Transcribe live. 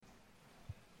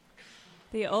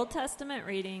The Old Testament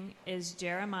reading is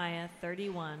Jeremiah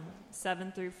 31,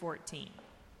 7 through 14.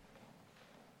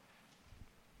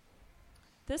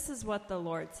 This is what the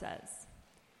Lord says.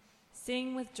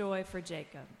 Sing with joy for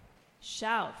Jacob.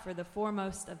 Shout for the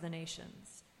foremost of the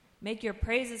nations. Make your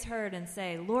praises heard and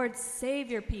say, Lord,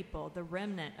 save your people, the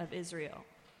remnant of Israel.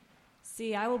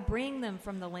 See, I will bring them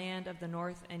from the land of the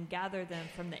north and gather them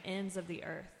from the ends of the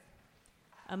earth.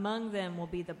 Among them will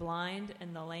be the blind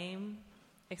and the lame,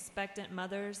 expectant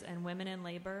mothers and women in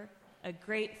labor. A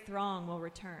great throng will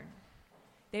return.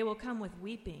 They will come with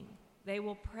weeping. They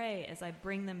will pray as I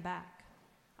bring them back.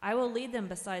 I will lead them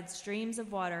beside streams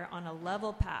of water on a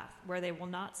level path where they will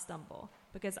not stumble,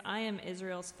 because I am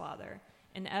Israel's father,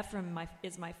 and Ephraim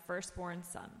is my firstborn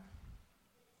son.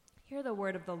 Hear the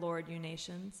word of the Lord, you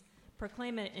nations.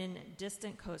 Proclaim it in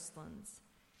distant coastlands.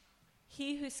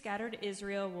 He who scattered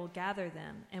Israel will gather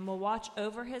them and will watch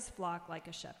over his flock like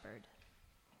a shepherd.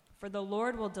 For the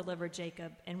Lord will deliver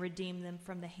Jacob and redeem them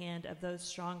from the hand of those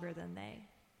stronger than they.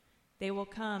 They will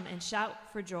come and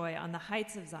shout for joy on the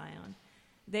heights of Zion.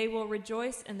 They will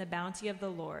rejoice in the bounty of the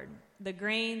Lord, the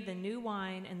grain, the new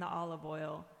wine, and the olive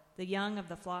oil, the young of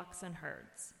the flocks and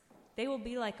herds. They will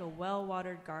be like a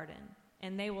well-watered garden,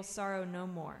 and they will sorrow no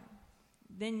more.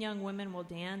 Then young women will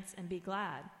dance and be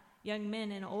glad, young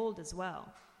men and old as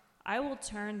well. I will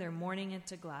turn their mourning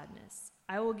into gladness.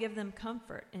 I will give them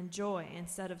comfort and joy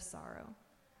instead of sorrow.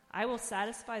 I will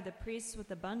satisfy the priests with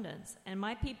abundance, and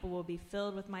my people will be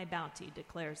filled with my bounty,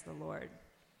 declares the Lord.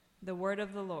 The word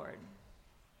of the Lord.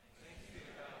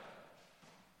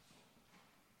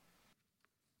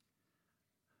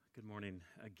 Good morning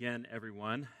again,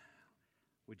 everyone.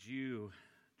 Would you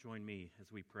join me as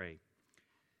we pray?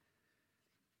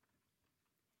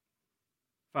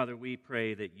 Father, we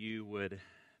pray that you would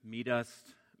meet us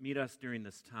during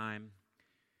this time,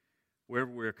 wherever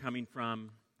we're coming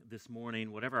from this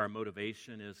morning, whatever our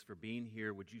motivation is for being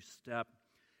here. Would you step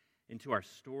into our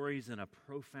stories in a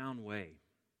profound way?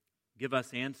 Give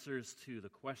us answers to the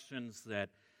questions that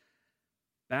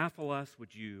baffle us.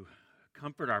 Would you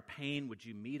comfort our pain? Would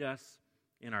you meet us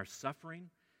in our suffering?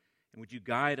 And would you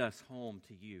guide us home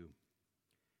to you?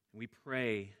 And we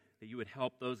pray that you would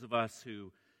help those of us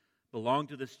who belong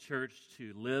to this church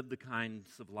to live the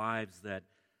kinds of lives that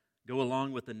go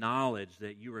along with the knowledge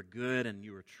that you are good and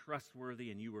you are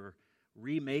trustworthy and you are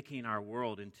remaking our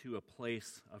world into a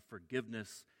place of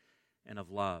forgiveness and of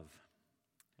love.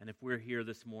 And if we're here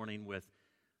this morning with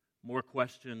more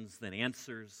questions than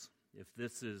answers, if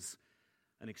this is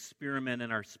an experiment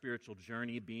in our spiritual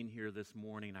journey, being here this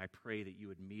morning, I pray that you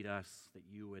would meet us, that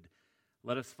you would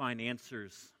let us find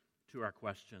answers to our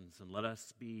questions, and let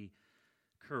us be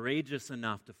courageous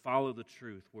enough to follow the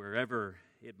truth wherever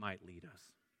it might lead us.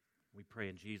 We pray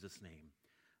in Jesus' name.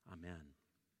 Amen.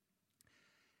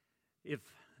 If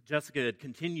Jessica had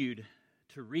continued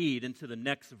to read into the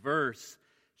next verse,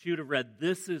 she would have read,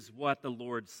 "This is what the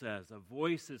Lord says. A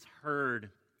voice is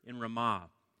heard in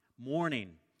Ramah,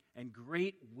 mourning and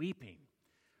great weeping.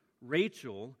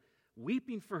 Rachel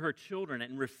weeping for her children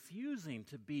and refusing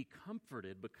to be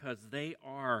comforted because they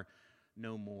are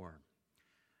no more."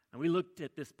 And we looked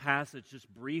at this passage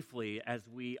just briefly as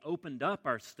we opened up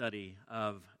our study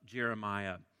of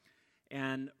Jeremiah.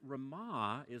 And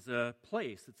Ramah is a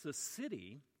place, it's a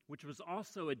city, which was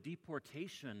also a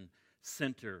deportation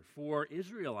center for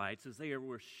Israelites as they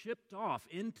were shipped off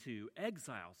into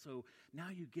exile. So now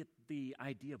you get the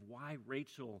idea of why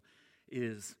Rachel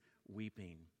is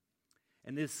weeping.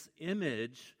 And this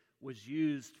image was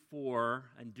used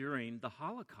for and during the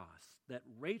Holocaust, that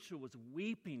Rachel was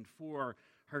weeping for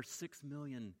her 6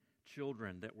 million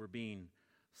children that were being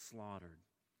slaughtered.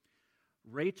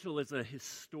 Rachel is a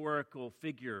historical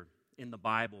figure in the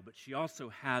Bible, but she also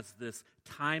has this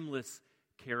timeless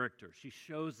character. She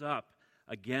shows up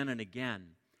again and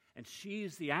again, and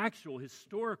she's the actual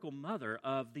historical mother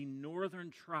of the northern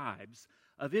tribes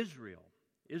of Israel.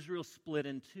 Israel split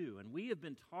in two, and we have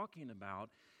been talking about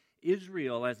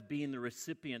Israel as being the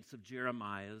recipients of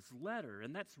Jeremiah's letter,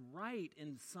 and that's right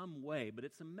in some way, but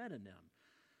it's a metonym,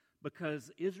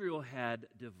 because Israel had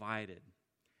divided,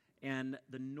 and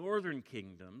the northern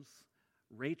kingdoms,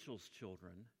 Rachel's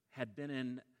children, had been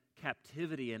in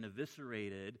captivity and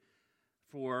eviscerated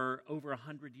for over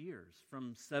 100 years,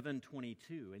 from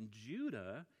 722. And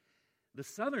Judah, the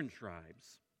southern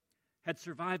tribes, had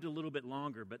survived a little bit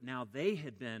longer, but now they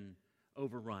had been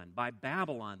overrun by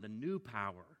Babylon, the new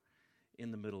power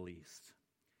in the Middle East.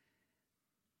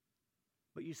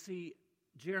 But you see,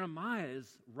 Jeremiah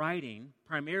is writing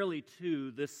primarily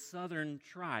to this southern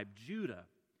tribe, Judah,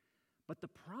 but the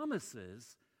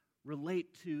promises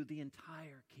relate to the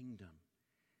entire kingdom.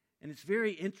 And it's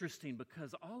very interesting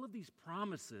because all of these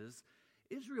promises,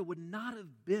 Israel would not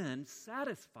have been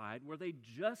satisfied were they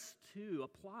just to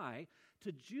apply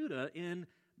to Judah in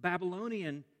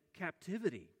Babylonian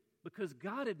captivity, because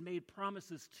God had made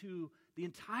promises to the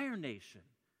entire nation.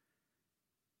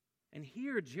 And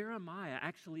here Jeremiah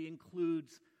actually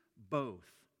includes both.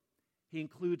 He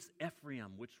includes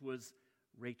Ephraim, which was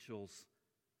Rachel's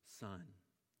son.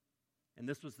 And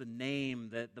this was the name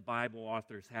that the Bible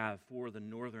authors have for the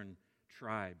northern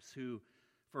tribes, who,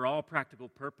 for all practical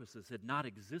purposes, had not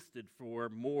existed for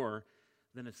more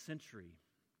than a century.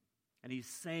 And he's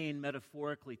saying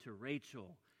metaphorically to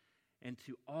Rachel and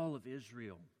to all of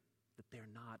Israel that they're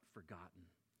not forgotten,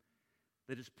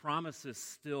 that his promises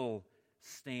still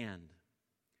stand.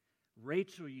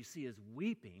 Rachel, you see, is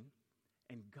weeping,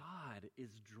 and God is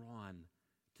drawn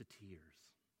to tears.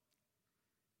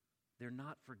 They're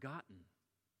not forgotten,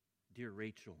 dear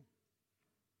Rachel.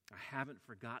 I haven't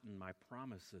forgotten my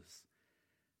promises,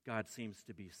 God seems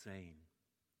to be saying.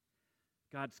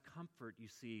 God's comfort, you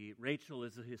see, Rachel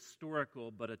is a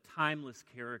historical but a timeless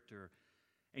character.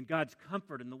 And God's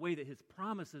comfort and the way that his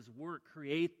promises work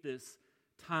create this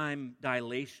time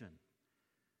dilation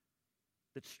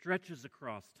that stretches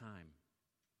across time.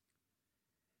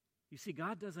 You see,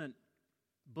 God doesn't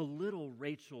belittle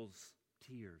Rachel's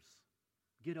tears.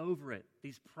 Get over it.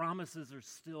 These promises are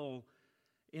still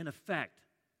in effect,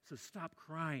 so stop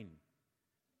crying.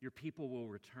 Your people will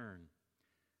return.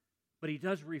 But he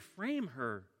does reframe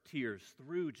her tears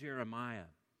through Jeremiah.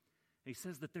 He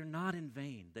says that they're not in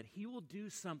vain, that he will do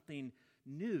something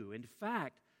new. In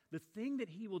fact, the thing that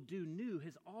he will do new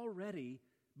has already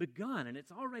begun, and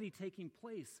it's already taking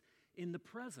place in the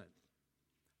present.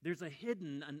 There's a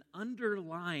hidden, an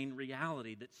underlying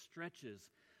reality that stretches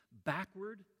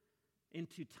backward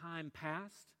into time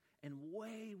past and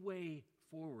way, way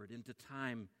forward into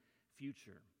time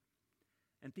future.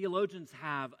 And theologians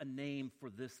have a name for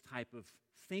this type of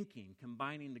thinking,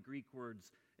 combining the Greek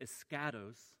words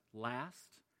eskatos,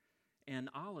 last, and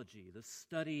ology, the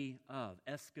study of,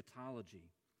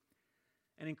 eschatology.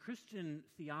 And in Christian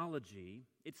theology,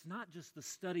 it's not just the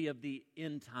study of the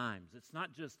end times. It's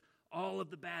not just all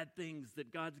of the bad things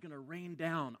that God's going to rain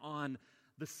down on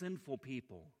the sinful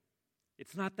people.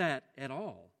 It's not that at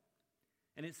all.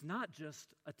 And it's not just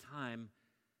a time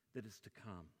that is to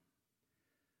come.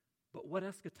 But what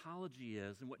eschatology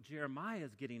is, and what Jeremiah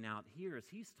is getting out here, is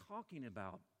he's talking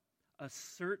about a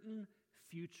certain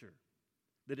future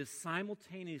that is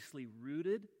simultaneously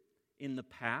rooted in the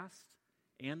past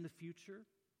and the future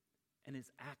and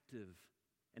is active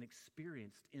and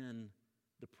experienced in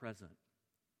the present.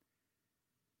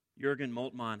 Jürgen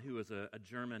Moltmann, who is a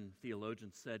German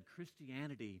theologian, said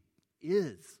Christianity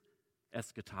is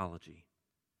eschatology.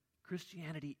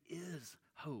 Christianity is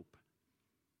hope.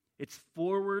 It's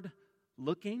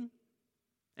forward-looking,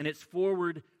 and it's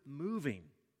forward-moving,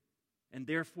 and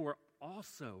therefore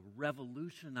also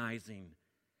revolutionizing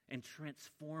and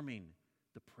transforming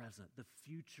the present. The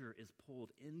future is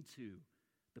pulled into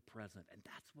the present, and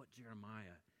that's what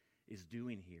Jeremiah is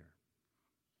doing here.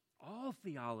 All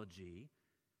theology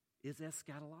is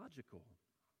eschatological.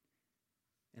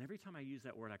 And every time I use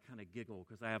that word, I kind of giggle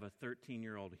because I have a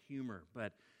 13-year-old humor, but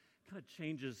it kind of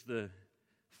changes the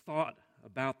thought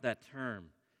about that term.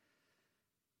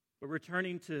 But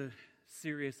returning to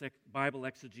serious Bible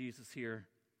exegesis here,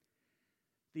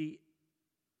 the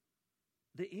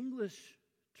English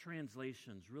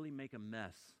translations really make a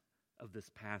mess of this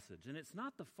passage. And it's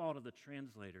not the fault of the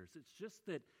translators. It's just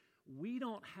that we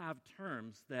don't have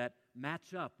terms that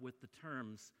match up with the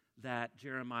terms that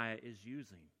Jeremiah is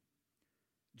using.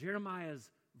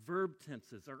 Jeremiah's verb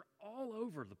tenses are all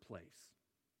over the place.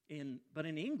 But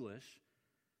in English,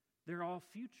 they're all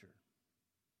future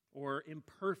or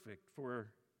imperfect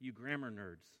for you grammar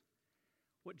nerds.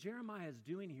 What Jeremiah is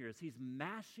doing here is he's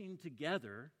mashing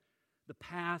together the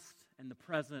past and the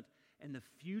present and the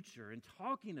future and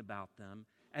talking about them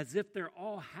as if they're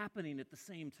all happening at the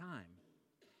same time.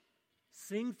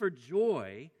 Sing for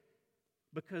joy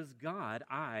because God,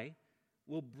 I,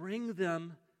 will bring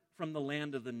them from the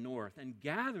land of the north and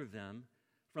gather them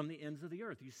from the ends of the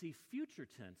earth. You see future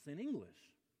tense in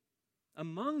English.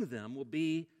 Among them will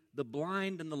be the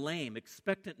blind and the lame,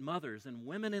 expectant mothers and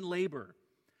women in labor.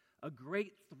 A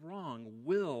great throng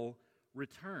will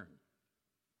return.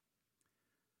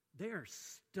 They're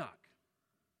stuck.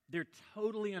 They're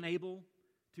totally unable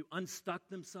to unstuck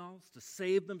themselves, to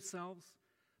save themselves.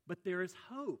 But there is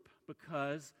hope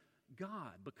because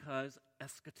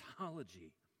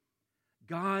eschatology.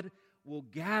 God will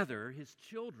gather his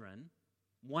children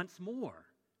once more,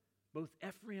 both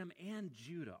Ephraim and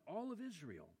Judah, all of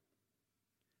Israel.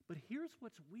 But here's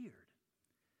what's weird.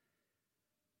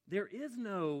 There is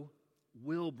no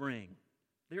will bring.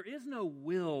 There is no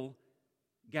will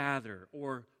gather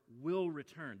or will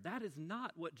return. That is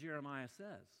not what Jeremiah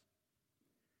says.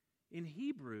 In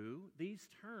Hebrew, these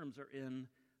terms are in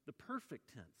the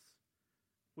perfect tense,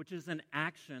 which is an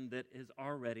action that has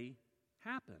already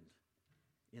happened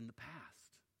in the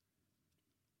past.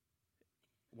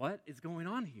 What is going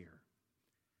on here?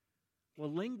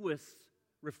 Well, linguists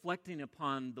reflecting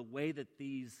upon the way that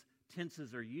these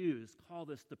tenses are used call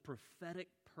this the prophetic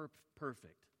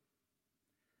perfect,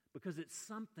 because it's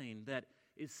something that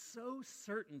is so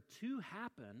certain to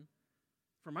happen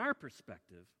from our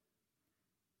perspective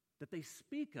that they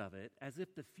speak of it as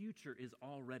if the future is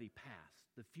already past.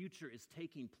 The future is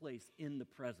taking place in the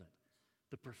present,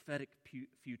 the prophetic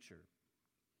future.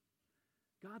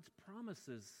 God's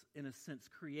promises, in a sense,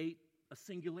 create a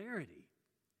singularity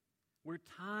where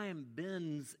time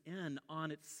bends in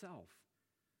on itself.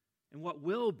 And what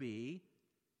will be,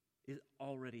 it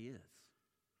already is.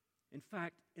 In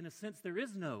fact, in a sense, there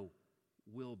is no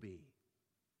will be.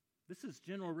 This is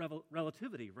general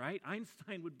relativity, right?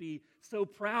 Einstein would be so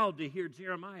proud to hear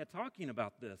Jeremiah talking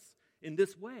about this in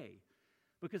this way,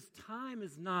 because time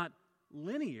is not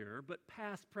linear, but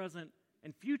past, present,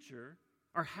 and future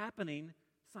are happening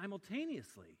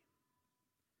simultaneously.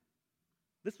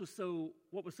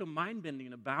 What was so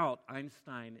mind-bending about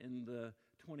Einstein in the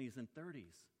 20s and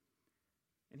 30s.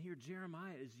 And here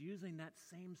Jeremiah is using that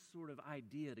same sort of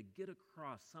idea to get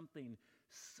across something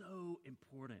so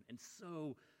important and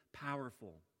so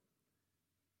powerful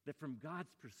that from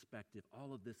God's perspective,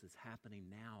 all of this is happening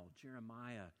now.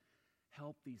 Jeremiah,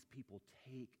 help these people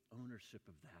take ownership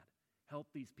of that. Help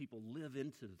these people live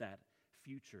into that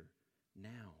future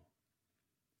now.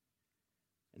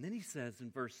 And then he says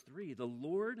in verse 3, the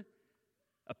Lord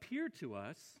appeared to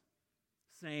us,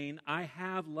 saying, I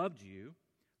have loved you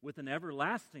with an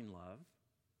everlasting love.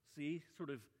 See, sort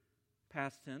of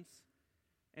past tense.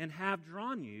 And have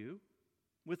drawn you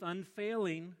with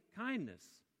unfailing kindness.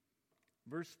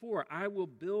 Verse 4, I will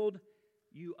build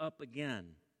you up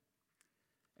again.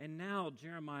 And now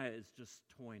Jeremiah is just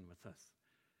toying with us,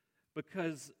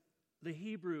 because the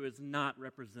Hebrew is not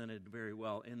represented very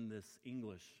well in this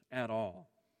English at all.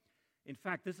 In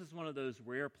fact, this is one of those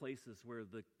rare places where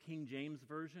the King James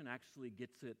Version actually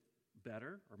gets it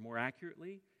better or more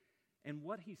accurately. And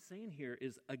what he's saying here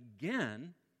is,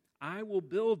 again, I will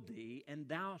build thee, and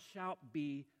thou shalt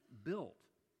be built.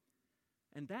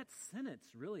 And that sentence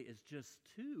really is just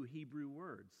two Hebrew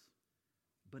words,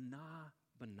 bana,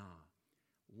 bana.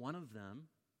 One of them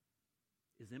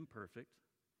is imperfect.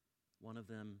 One of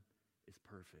them is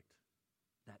perfect.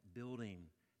 That building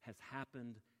has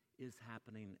happened, is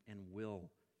happening, and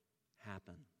will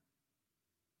happen.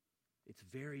 It's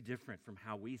very different from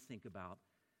how we think about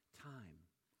time.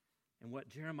 And what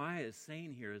Jeremiah is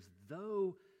saying here is,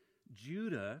 though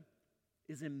Judah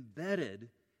is embedded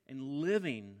and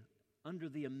living under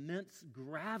the immense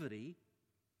gravity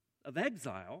of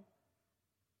exile,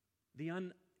 the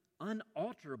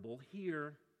unalterable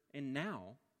here and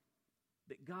now,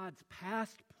 that God's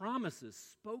past promises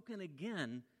spoken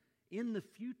again in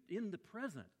the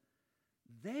present,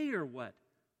 they are what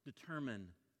determine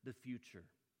the future.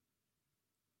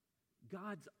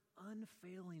 God's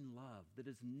unfailing love that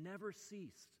has never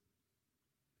ceased.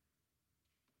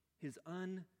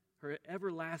 Her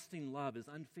everlasting love, his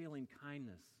unfailing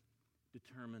kindness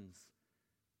determines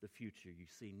the future. You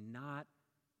see, not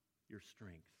your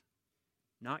strength,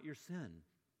 not your sin,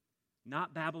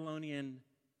 not Babylonian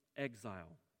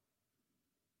exile,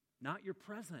 not your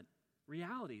present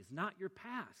realities, not your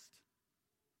past,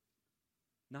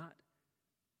 not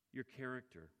your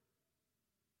character,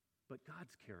 but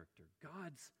God's character,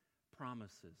 God's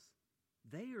promises.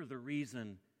 They are the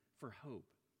reason for hope.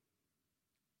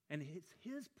 And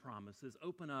his promises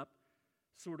open up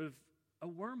sort of a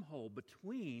wormhole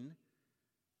between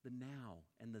the now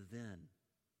and the then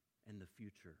and the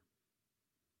future.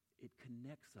 It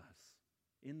connects us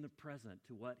in the present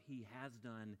to what he has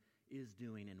done, is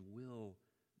doing, and will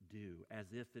do, as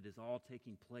if it is all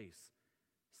taking place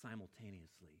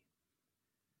simultaneously.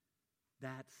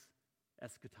 That's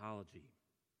eschatology.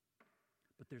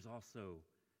 But there's also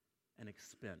an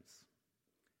expense.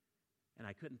 And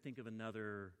I couldn't think of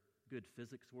another good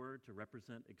physics word to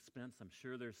represent expense. I'm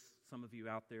sure there's some of you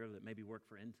out there that maybe work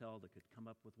for Intel that could come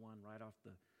up with one right off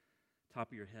the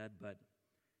top of your head, but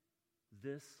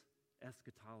this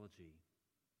eschatology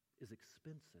is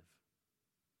expensive.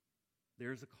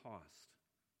 There's a cost.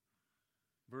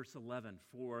 Verse 11,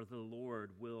 for the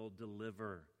Lord will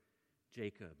deliver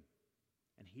Jacob,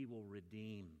 and he will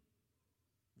redeem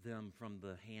them from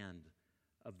the hand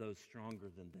of those stronger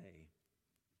than they.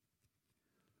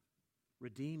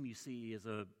 Redeem, you see, is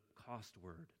a cost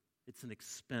word. It's an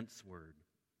expense word.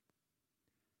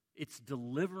 It's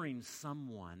delivering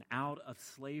someone out of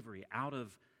slavery, out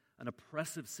of an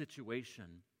oppressive situation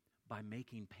by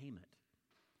making payment.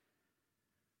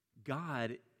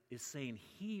 God is saying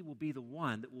He will be the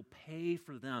one that will pay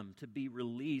for them to be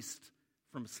released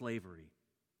from slavery.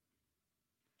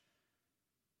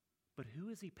 But who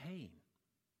is He paying?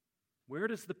 Where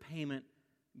does the payment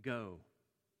go?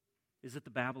 Is it the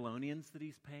Babylonians that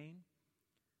He's paying?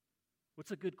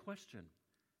 What's a good question?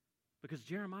 Because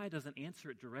Jeremiah doesn't answer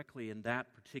it directly in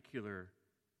that particular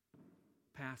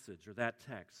passage or that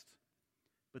text.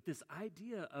 But this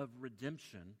idea of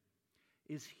redemption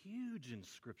is huge in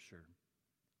Scripture.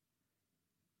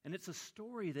 And it's a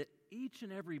story that each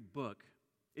and every book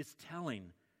is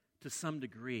telling to some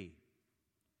degree.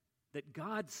 That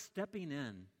God stepping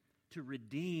in to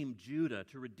redeem Judah,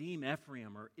 to redeem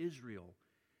Ephraim or Israel,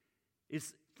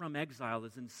 is from exile,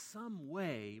 is in some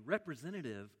way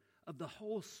representative of the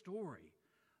whole story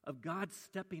of God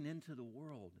stepping into the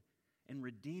world and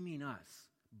redeeming us,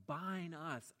 buying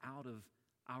us out of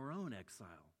our own exile,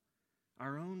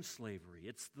 our own slavery.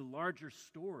 It's the larger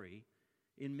story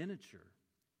in miniature.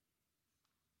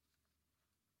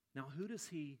 Now, who does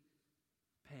He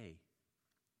pay?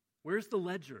 Where's the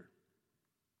ledger?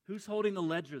 Who's holding the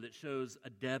ledger that shows a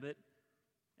debit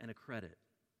and a credit?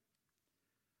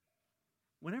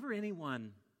 Whenever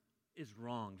anyone is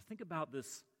wronged, think about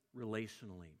this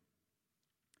relationally.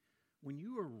 When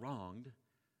you are wronged,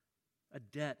 a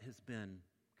debt has been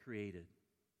created,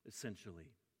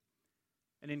 essentially.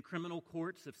 And in criminal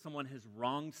courts, if someone has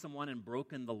wronged someone and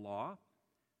broken the law,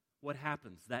 what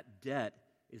happens? That debt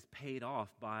is paid off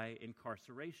by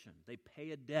incarceration. They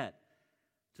pay a debt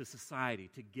to society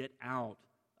to get out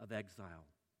of exile.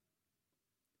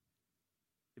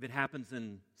 If it happens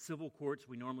in civil courts,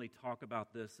 we normally talk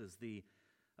about this as the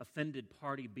offended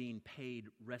party being paid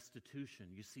restitution.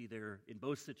 You see there, in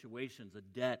both situations, a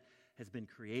debt has been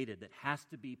created that has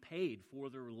to be paid for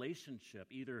the relationship,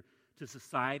 either to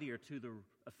society or to the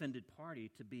offended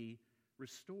party, to be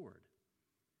restored.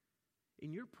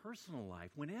 In your personal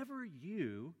life, whenever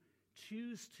you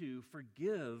choose to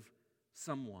forgive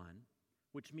someone,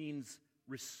 which means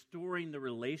restoring the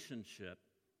relationship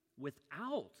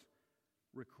without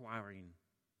requiring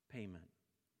payment,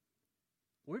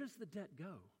 where does the debt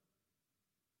go?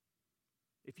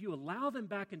 If you allow them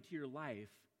back into your life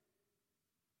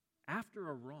after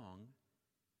a wrong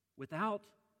without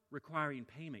requiring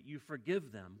payment, you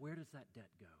forgive them, where does that debt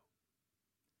go?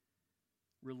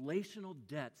 Relational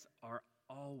debts are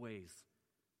always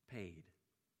paid.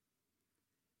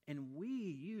 And we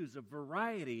use a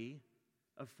variety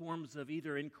of forms of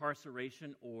either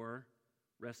incarceration or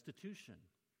restitution.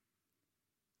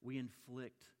 We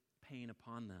inflict pain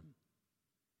upon them.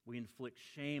 We inflict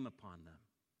shame upon them.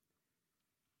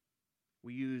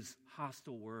 We use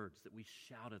hostile words that we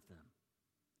shout at them.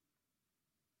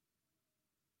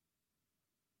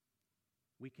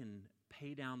 We can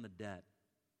pay down the debt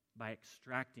by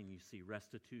extracting, you see,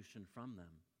 restitution from them.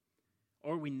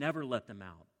 Or we never let them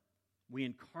out. We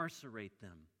incarcerate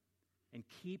them and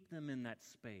keep them in that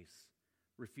space,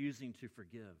 refusing to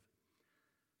forgive.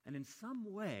 And in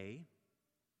some way,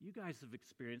 you guys have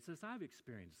experienced this, I've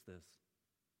experienced this.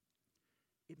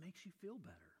 It makes you feel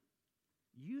better.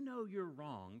 You know you're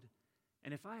wronged,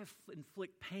 and if I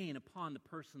inflict pain upon the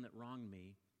person that wronged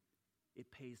me,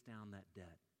 it pays down that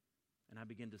debt. And I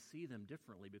begin to see them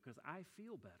differently because I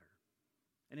feel better.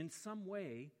 And in some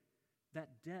way, that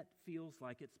debt feels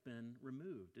like it's been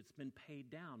removed. It's been paid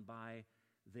down by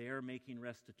their making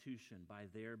restitution, by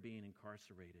their being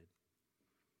incarcerated.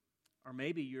 Or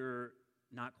maybe you're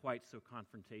not quite so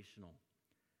confrontational,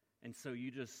 and so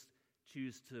you just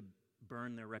choose to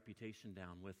burn their reputation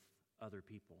down with other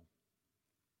people.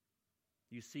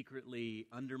 You secretly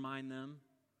undermine them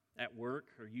at work,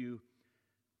 or you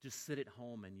just sit at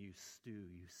home and you stew,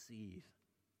 you seethe.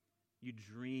 You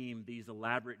dream these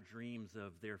elaborate dreams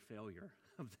of their failure,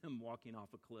 of them walking off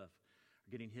a cliff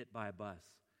or getting hit by a bus.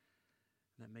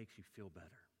 That makes you feel better.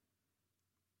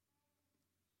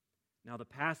 Now, the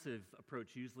passive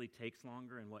approach usually takes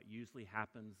longer, and what usually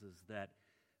happens is that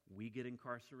we get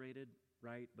incarcerated,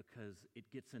 right? Because it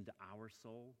gets into our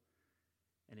soul,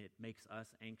 and it makes us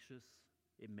anxious.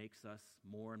 It makes us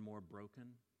more and more broken.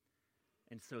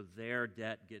 And so their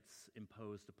debt gets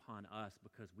imposed upon us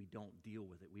because we don't deal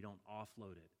with it. We don't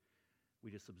offload it.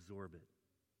 We just absorb it.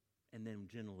 And then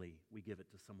generally, we give it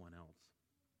to someone else.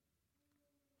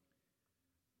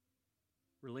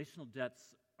 Relational debts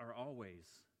are always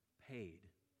paid.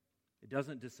 It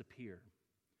doesn't disappear.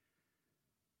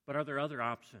 But are there other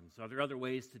options? Are there other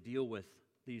ways to deal with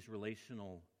these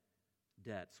relational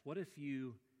debts? What if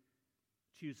you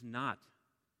choose not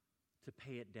to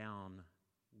pay it down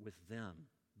with them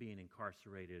being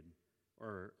incarcerated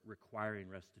or requiring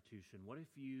restitution? What if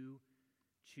you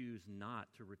choose not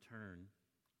to return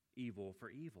evil for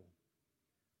evil?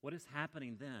 What is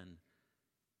happening then?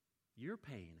 You're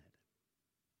paying it.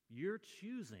 You're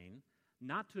choosing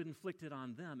not to inflict it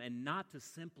on them and not to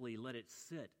simply let it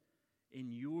sit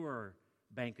in your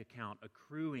bank account,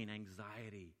 accruing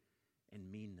anxiety and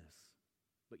meanness,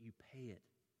 but you pay it.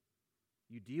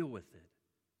 You deal with it.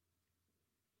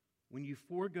 When you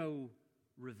forego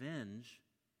revenge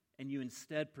and you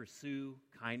instead pursue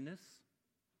kindness,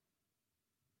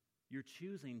 you're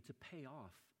choosing to pay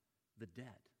off the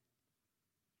debt.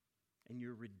 And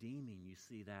you're redeeming, you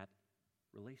see, that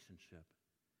relationship.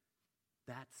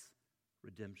 That's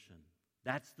redemption.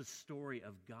 That's the story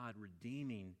of God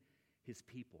redeeming his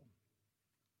people.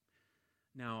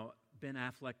 Now, Ben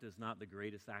Affleck is not the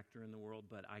greatest actor in the world,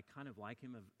 but I kind of like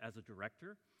him as a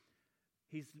director.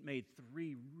 He's made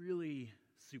 3 really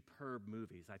superb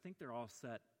movies. I think they're all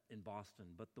set in Boston,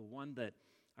 but the one that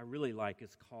I really like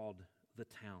is called The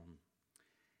Town.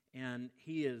 And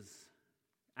he is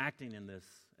acting in this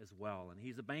as well, and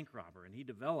he's a bank robber, and he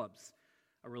develops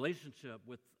a relationship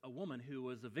with a woman who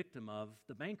was a victim of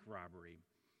the bank robbery,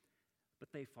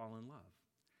 but they fall in love.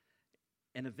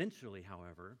 And eventually,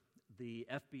 however, the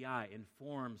FBI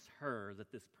informs her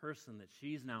that this person that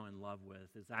she's now in love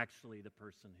with is actually the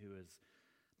person who has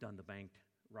done the bank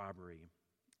robbery,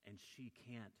 and she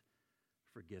can't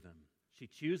forgive him. She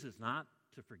chooses not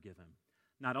to forgive him,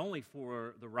 not only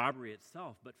for the robbery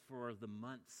itself, but for the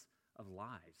months of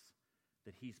lies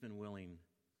that he's been willing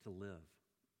to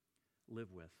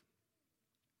live with.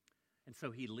 And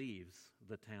so he leaves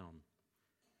the town.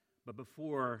 But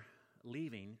before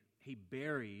leaving, he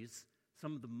buries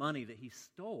some of the money that he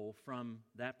stole from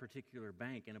that particular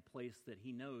bank in a place that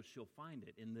he knows she'll find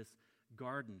it, in this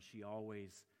garden she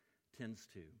always tends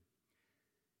to.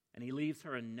 And he leaves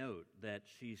her a note that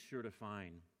she's sure to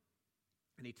find.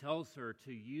 And he tells her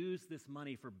to use this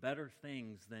money for better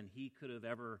things than he could have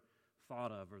ever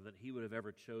thought of or that he would have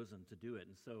ever chosen to do it.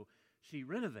 And so she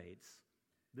renovates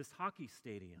this hockey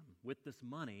stadium with this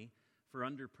money for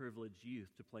underprivileged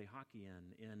youth to play hockey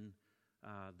in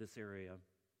this area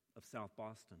of South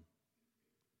Boston.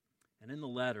 And in the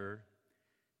letter,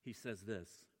 he says this: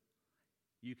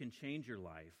 you can change your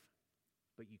life,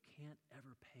 but you can't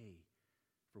ever pay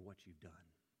for what you've done.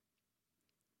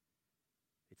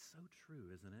 It's so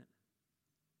true, isn't it?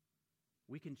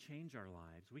 We can change our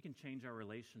lives, we can change our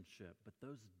relationship, but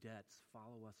those debts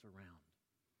follow us around.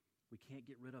 We can't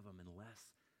get rid of them unless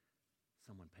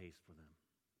someone pays for them.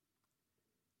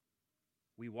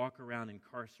 We walk around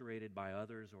incarcerated by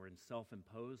others or in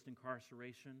self-imposed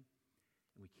incarceration,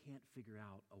 and we can't figure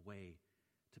out a way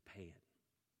to pay it.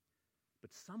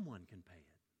 But someone can pay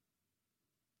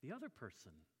it. The other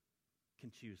person can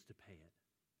choose to pay it.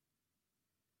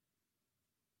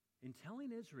 In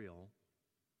telling Israel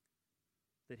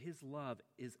that his love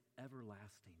is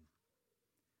everlasting,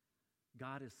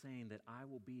 God is saying that I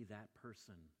will be that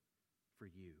person for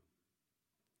you.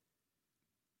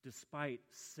 Despite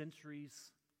centuries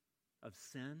of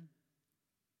sin,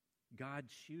 God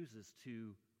chooses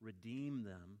to redeem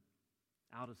them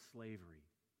out of slavery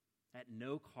at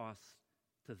no cost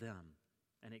to them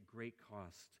and at great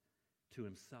cost to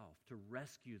himself, to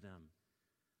rescue them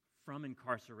from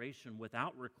incarceration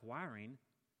without requiring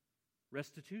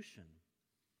restitution.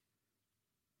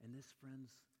 And this,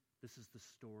 friends, this is the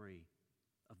story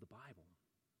of the Bible.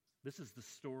 This is the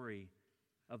story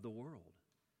of the world.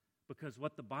 Because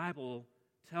what the Bible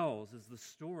tells is the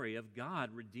story of God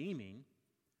redeeming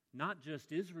not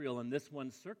just Israel in this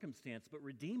one circumstance, but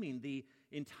redeeming the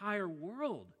entire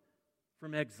world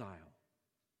from exile.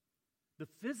 The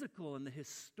physical and the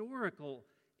historical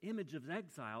image of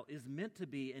exile is meant to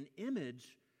be an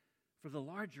image for the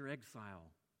larger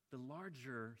exile, the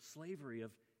larger slavery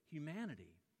of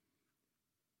humanity.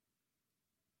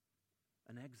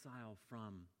 An exile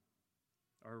from,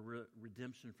 or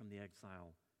redemption from the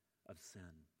exile of sin.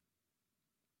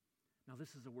 Now,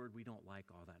 this is a word we don't like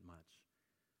all that much.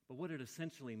 But what it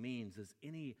essentially means is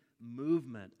any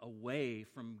movement away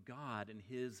from God and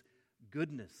his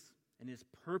goodness and his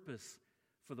purpose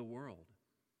for the world.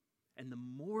 And the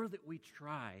more that we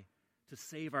try to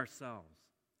save ourselves,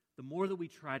 the more that we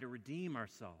try to redeem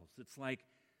ourselves, it's like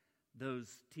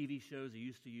those TV shows that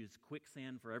used to use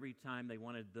quicksand for every time they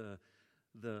wanted the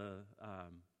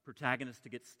protagonist to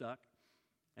get stuck.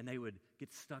 And they would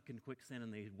get stuck in quicksand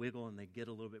and they'd wiggle and they'd get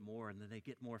a little bit more and then they'd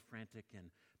get more frantic and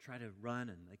try to run,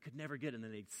 and they could never get it, and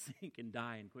then they'd sink and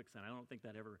die in quicksand. I don't think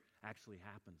that ever actually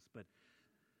happens. But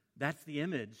that's the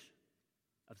image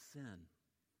of sin,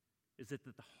 is that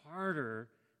the harder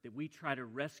that we try to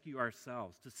rescue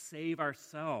ourselves, to save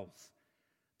ourselves,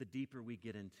 the deeper we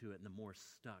get into it and the more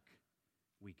stuck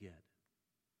we get.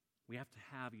 We have to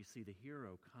have, you see, the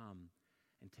hero come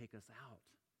and take us out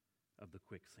of the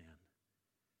quicksand.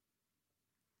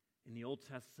 In the Old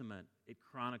Testament, it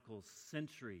chronicles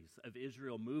centuries of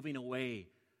Israel moving away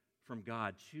from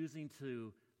God, choosing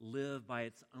to live by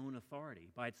its own authority,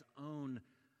 by its own,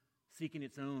 seeking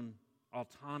its own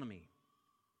autonomy.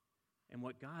 And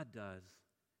what God does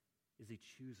is He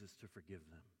chooses to forgive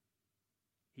them.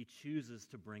 He chooses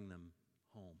to bring them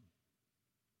home.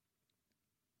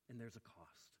 And there's a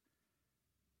cost.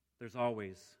 There's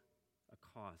always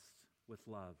a cost with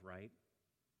love, right?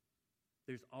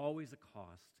 There's always a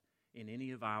cost in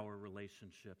any of our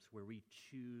relationships where we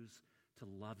choose to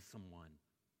love someone,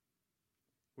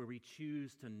 where we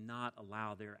choose to not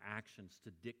allow their actions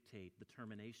to dictate the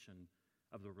termination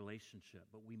of the relationship,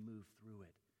 but we move through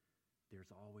it.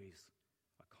 There's always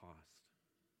a cost.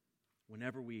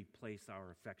 Whenever we place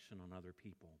our affection on other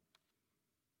people,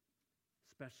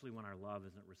 especially when our love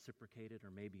isn't reciprocated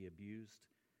or maybe abused,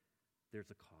 there's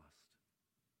a cost.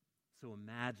 So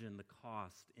imagine the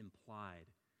cost implied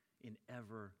in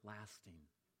everlasting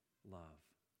love,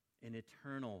 in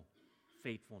eternal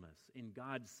faithfulness, in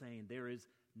God saying there is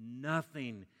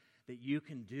nothing that you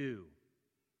can do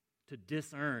to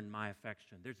disearn my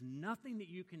affection. There's nothing that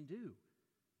you can do,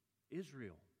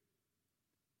 Israel,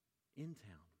 in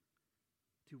town,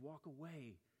 to walk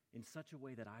away in such a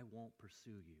way that I won't pursue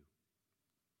you.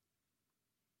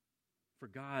 For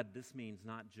God, this means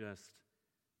not just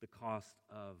the cost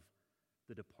of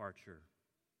the departure.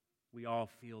 We all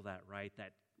feel that, right?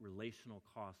 That relational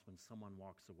cost when someone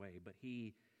walks away. But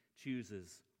He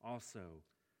chooses also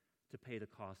to pay the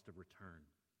cost of return,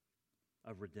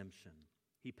 of redemption.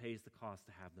 He pays the cost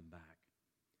to have them back.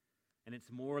 And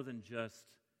it's more than just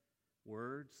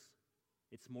words.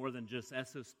 It's more than just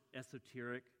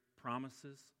esoteric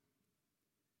promises.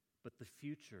 But the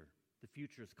future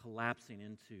is collapsing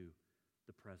into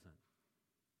the present.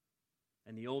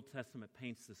 And the Old Testament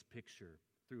paints this picture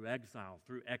through exile,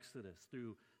 through Exodus,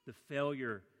 through the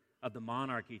failure of the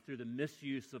monarchy, through the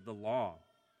misuse of the law,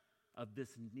 of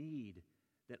this need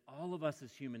that all of us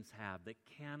as humans have that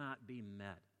cannot be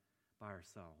met by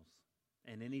ourselves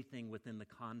and anything within the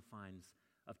confines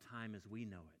of time as we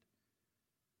know it.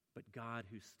 But God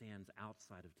who stands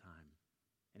outside of time,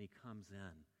 and He comes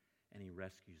in and He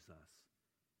rescues us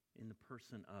in the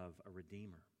person of a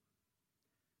Redeemer.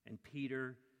 And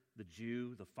Peter, the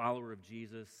Jew, the follower of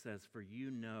Jesus, says, "For you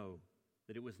know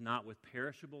that it was not with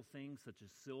perishable things such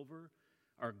as silver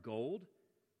or gold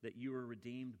that you were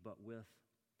redeemed, but with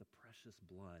the precious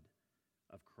blood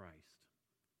of Christ,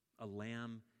 a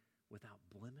lamb without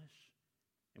blemish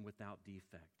and without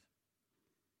defect."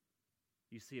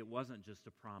 You see, it wasn't just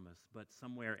a promise, but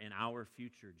somewhere in our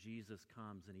future, Jesus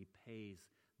comes and He pays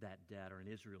that debt, or in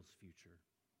Israel's future,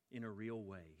 in a real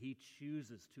way. He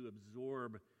chooses to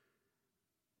absorb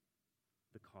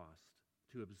the cost,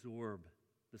 to absorb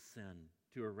the sin,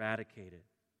 to eradicate it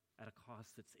at a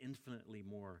cost that's infinitely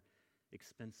more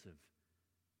expensive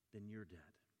than your debt.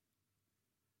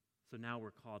 So now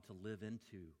we're called to live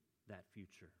into that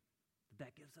future.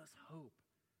 That gives us hope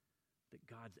that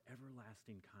God's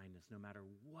everlasting kindness, no matter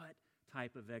what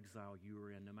type of exile you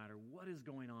are in, no matter what is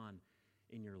going on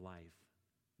in your life,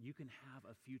 you can have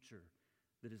a future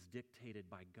that is dictated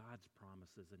by God's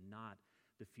promises and not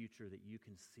the future that you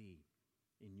can see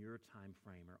in your time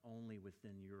frame or only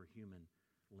within your human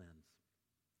lens.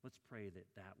 Let's pray that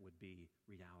that would be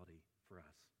reality for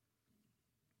us.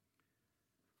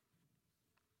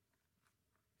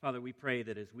 Father, we pray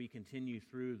that as we continue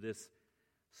through this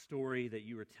story that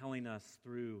you are telling us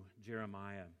through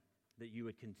Jeremiah, that you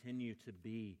would continue to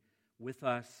be with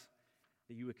us,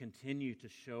 that you would continue to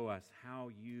show us how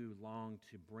you long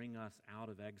to bring us out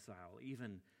of exile,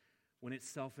 even when it's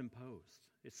self-imposed,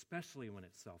 especially when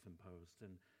it's self-imposed.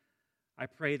 And I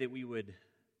pray that we would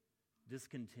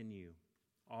discontinue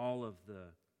all of the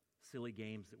silly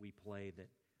games that we play, that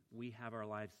we have our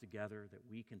lives together, that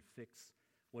we can fix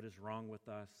what is wrong with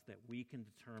us, that we can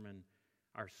determine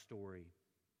our story,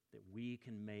 that we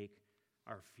can make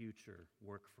our future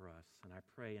work for us. And I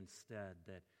pray instead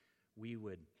that we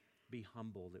would be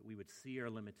humble, that we would see our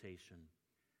limitation,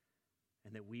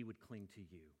 and that we would cling to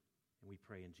you. And we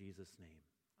pray in Jesus' name.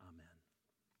 Amen.